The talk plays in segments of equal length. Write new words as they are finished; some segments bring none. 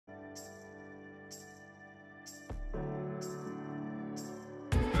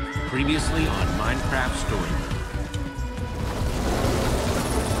Previously on Minecraft Story.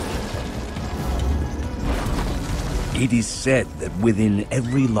 It is said that within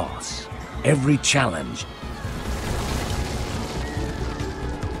every loss, every challenge,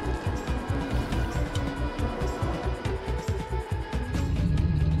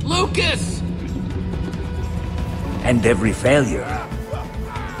 Lucas! and every failure,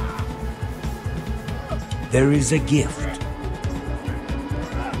 there is a gift.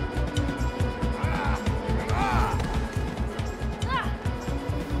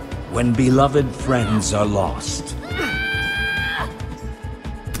 When beloved friends are lost,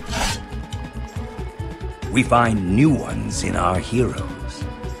 we find new ones in our heroes.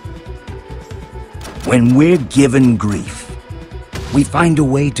 When we're given grief, we find a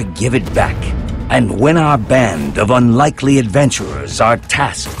way to give it back. And when our band of unlikely adventurers are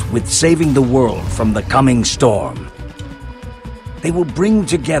tasked with saving the world from the coming storm, they will bring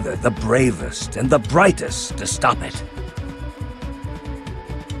together the bravest and the brightest to stop it.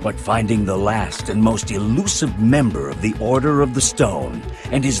 But finding the last and most elusive member of the Order of the Stone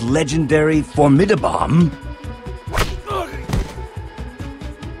and his legendary Formidabomb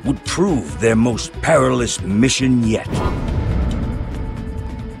would prove their most perilous mission yet.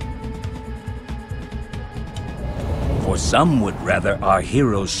 For some would rather our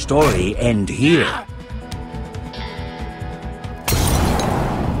hero's story end here.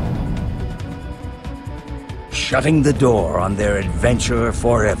 Shutting the door on their adventure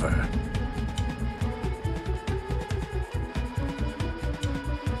forever.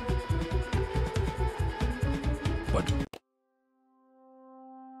 But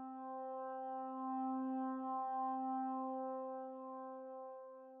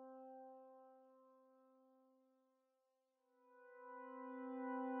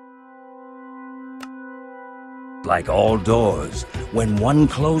like all doors, when one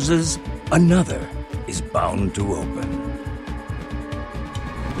closes, another is bound to open.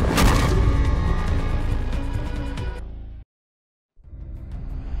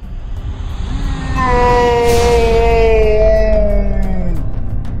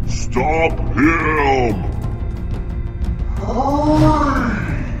 Stop him!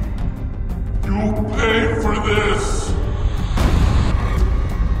 Hurry! You paid for this!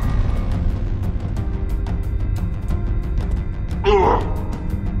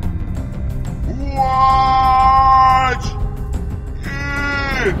 Watch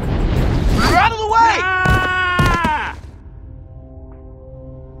it! You're out of the way! Ah!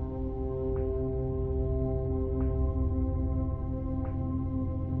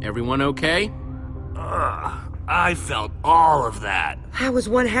 Everyone okay? I felt all of that. That was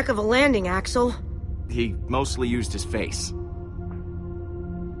one heck of a landing, Axel. He mostly used his face.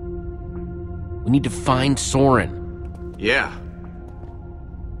 We need to find Soren. Yeah.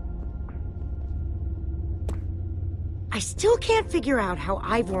 I still can't figure out how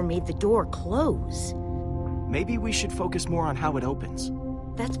Ivor made the door close. Maybe we should focus more on how it opens.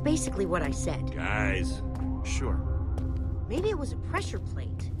 That's basically what I said. Guys, Sure. Maybe it was a pressure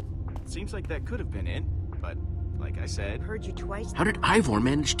plate. Seems like that could have been it, but like I said... Heard you twice. How did Ivor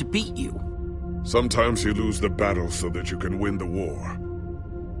manage to beat you? Sometimes you lose the battle so that you can win the war.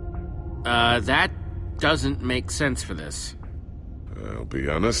 That doesn't make sense for this. I'll be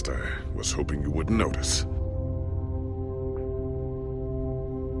honest, I was hoping you wouldn't notice.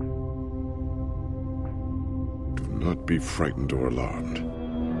 Do not be frightened or alarmed.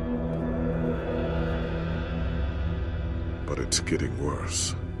 But it's getting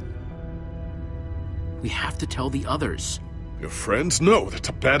worse. We have to tell the others. Your friends know that's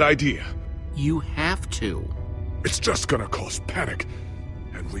a bad idea. You have to. It's just gonna cause panic,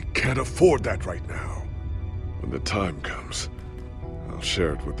 and we can't afford that right now. When the time comes, I'll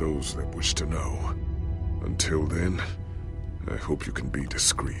share it with those that wish to know. Until then, I hope you can be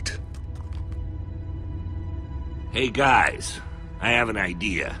discreet. hey guys, I have an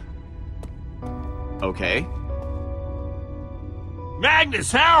idea. Okay.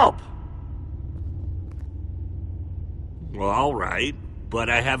 Magnus, help! Well, all right, but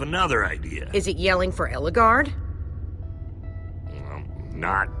I have another idea. Is it yelling for Ellegaard?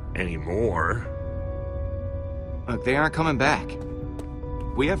 Not anymore. Look, they aren't coming back.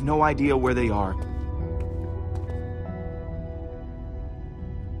 We have no idea where they are.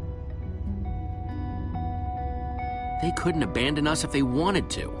 They couldn't abandon us if they wanted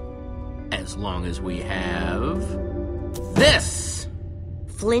to. As long as we have... this!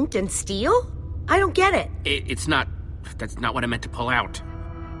 Flint and steel? I don't get it. It's not... That's not what I meant to pull out.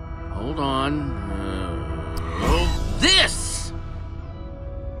 Hold on. This!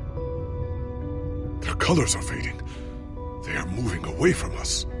 Their colors are fading. They are moving away from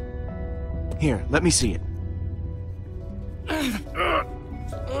us. Here, let me see it.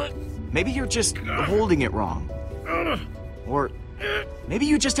 Maybe you're just holding it wrong. Or maybe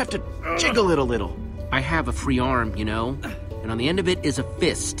you just have to jiggle it a little. I have a free arm, you know, and on the end of it is a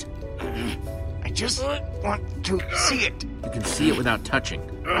fist. I just want to see it. You can see it without touching.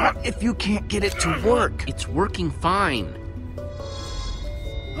 Not if you can't get it to work. It's working fine.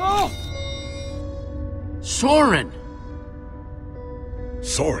 Oh! Soren!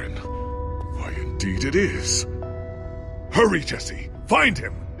 Soren? Why, indeed it is. Hurry, Jesse! Find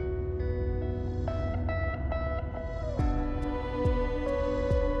him!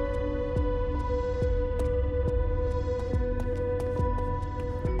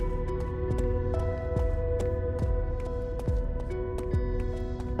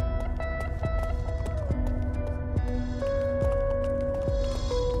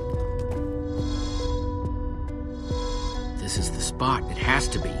 This is the spot. It has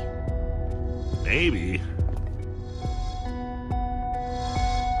to be. Maybe.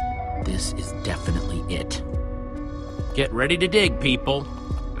 This is definitely it. Get ready to dig, people.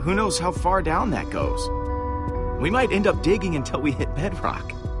 Who knows how far down that goes? We might end up digging until we hit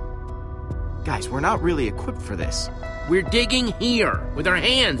bedrock. Guys, we're not really equipped for this. We're digging here, with our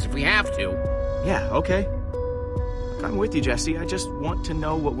hands if we have to. Yeah, okay. I'm with you, Jesse. I just want to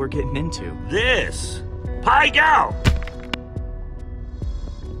know what we're getting into. This. Pike out!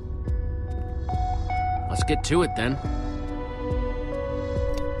 Let's get to it then.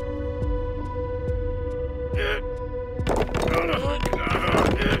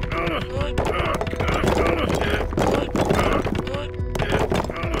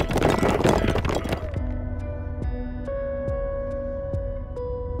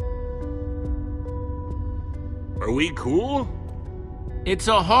 Are we cool? It's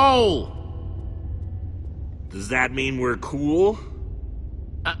a hole! Does that mean we're cool?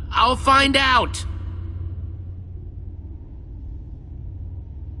 I'll find out!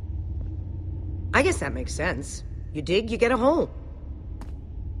 I guess that makes sense. You dig, you get a hole.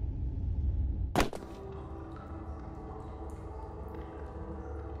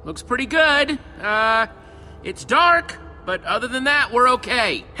 Looks pretty good. It's dark, but other than that, we're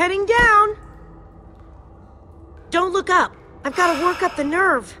okay. Heading down. Don't look up. I've got to work up the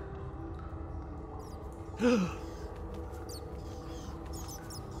nerve.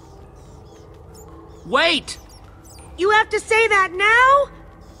 Wait! You have to say that now?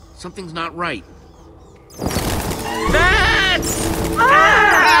 Something's not right. That's...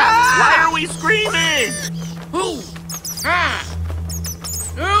 Why are we screaming? Who? Ah!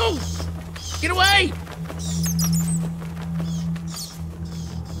 No! Get away!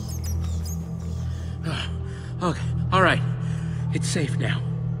 Okay, all right. It's safe now.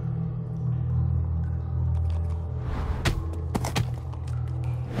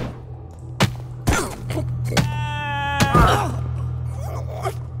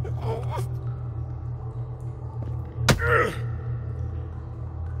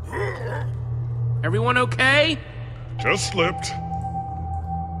 Everyone okay? Just slipped.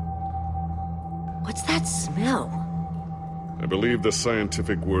 What's that smell? I believe the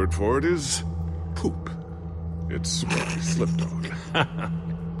scientific word for it is poop. It's what I slipped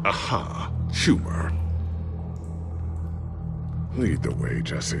on. Aha, humor. Lead the way,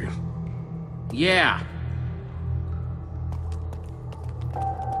 Jesse. Yeah.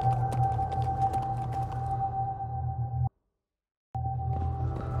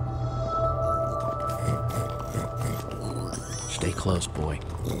 Stay close, boy.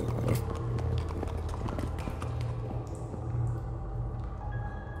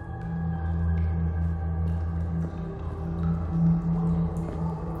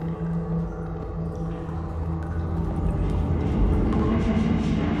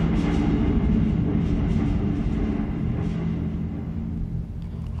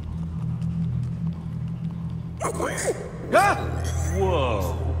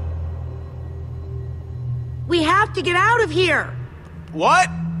 Whoa. We have to get out of here. What?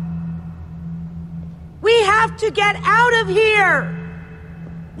 We have to get out of here.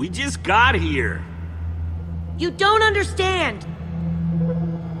 We just got here. You don't understand.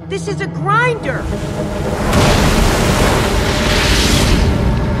 This is a grinder.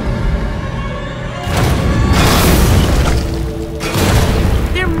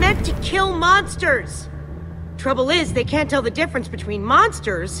 They're meant to kill monsters. Trouble is, they can't tell the difference between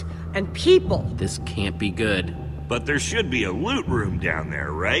monsters and people. This can't be good. But there should be a loot room down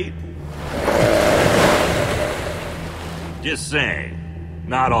there, right? Just saying.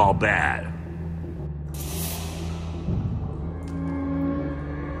 Not all bad.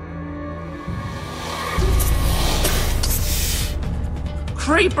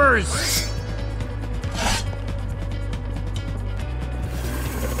 Creepers!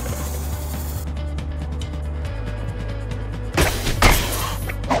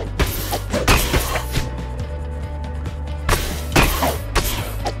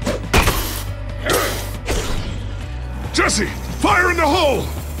 Jesse! Fire in the hole!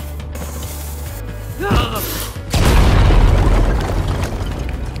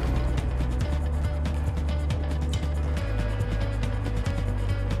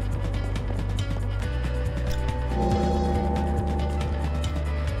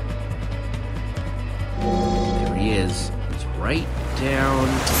 There he is. He's right down.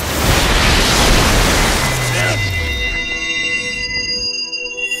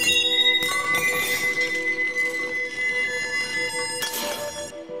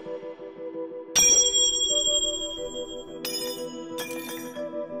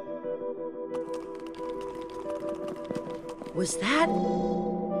 Was that?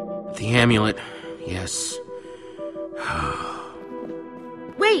 The amulet. Yes.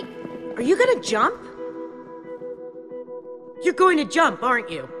 Wait, are you gonna jump? You're going to jump,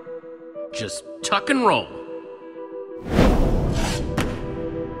 aren't you? Just tuck and roll.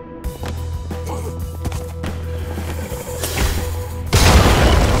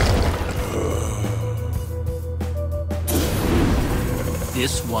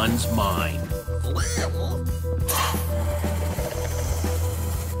 This one's mine.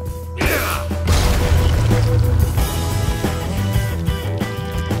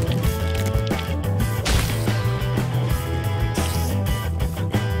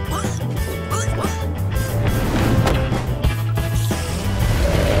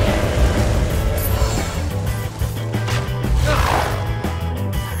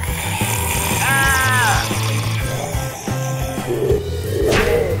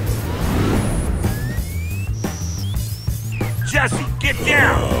 Jesse, get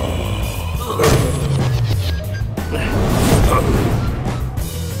down!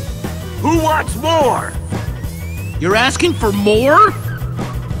 Who wants more? You're asking for more?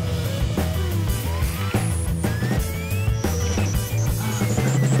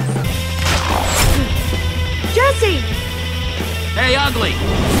 Jesse! Hey, ugly!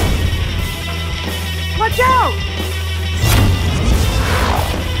 Watch out!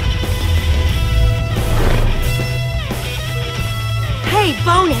 Hey,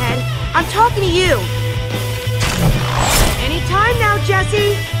 bonehead! I'm talking to you! Anytime now,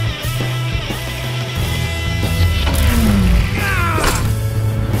 Jesse!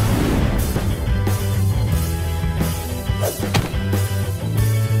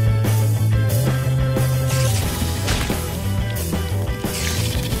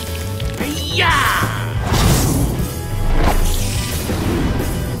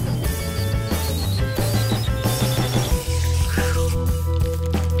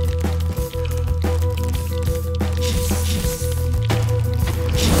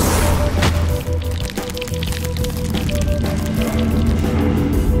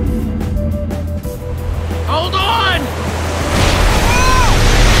 Hold on!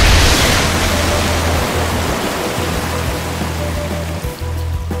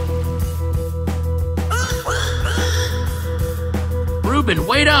 Reuben,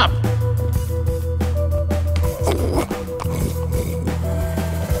 wait up!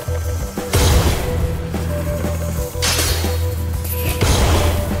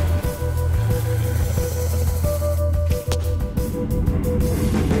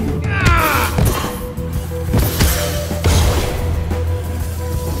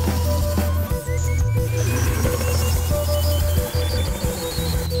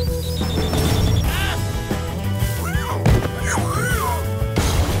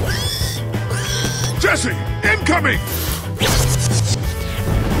 Jesse! Incoming!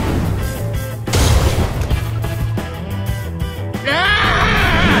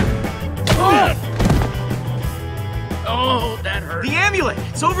 Oh, that hurt. The amulet!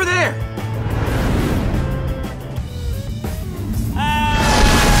 It's over there!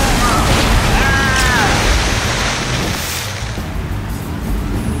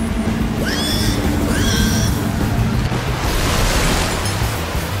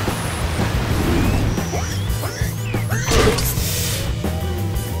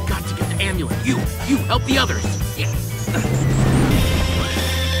 Got to get the amulet. You help the others. Yeah.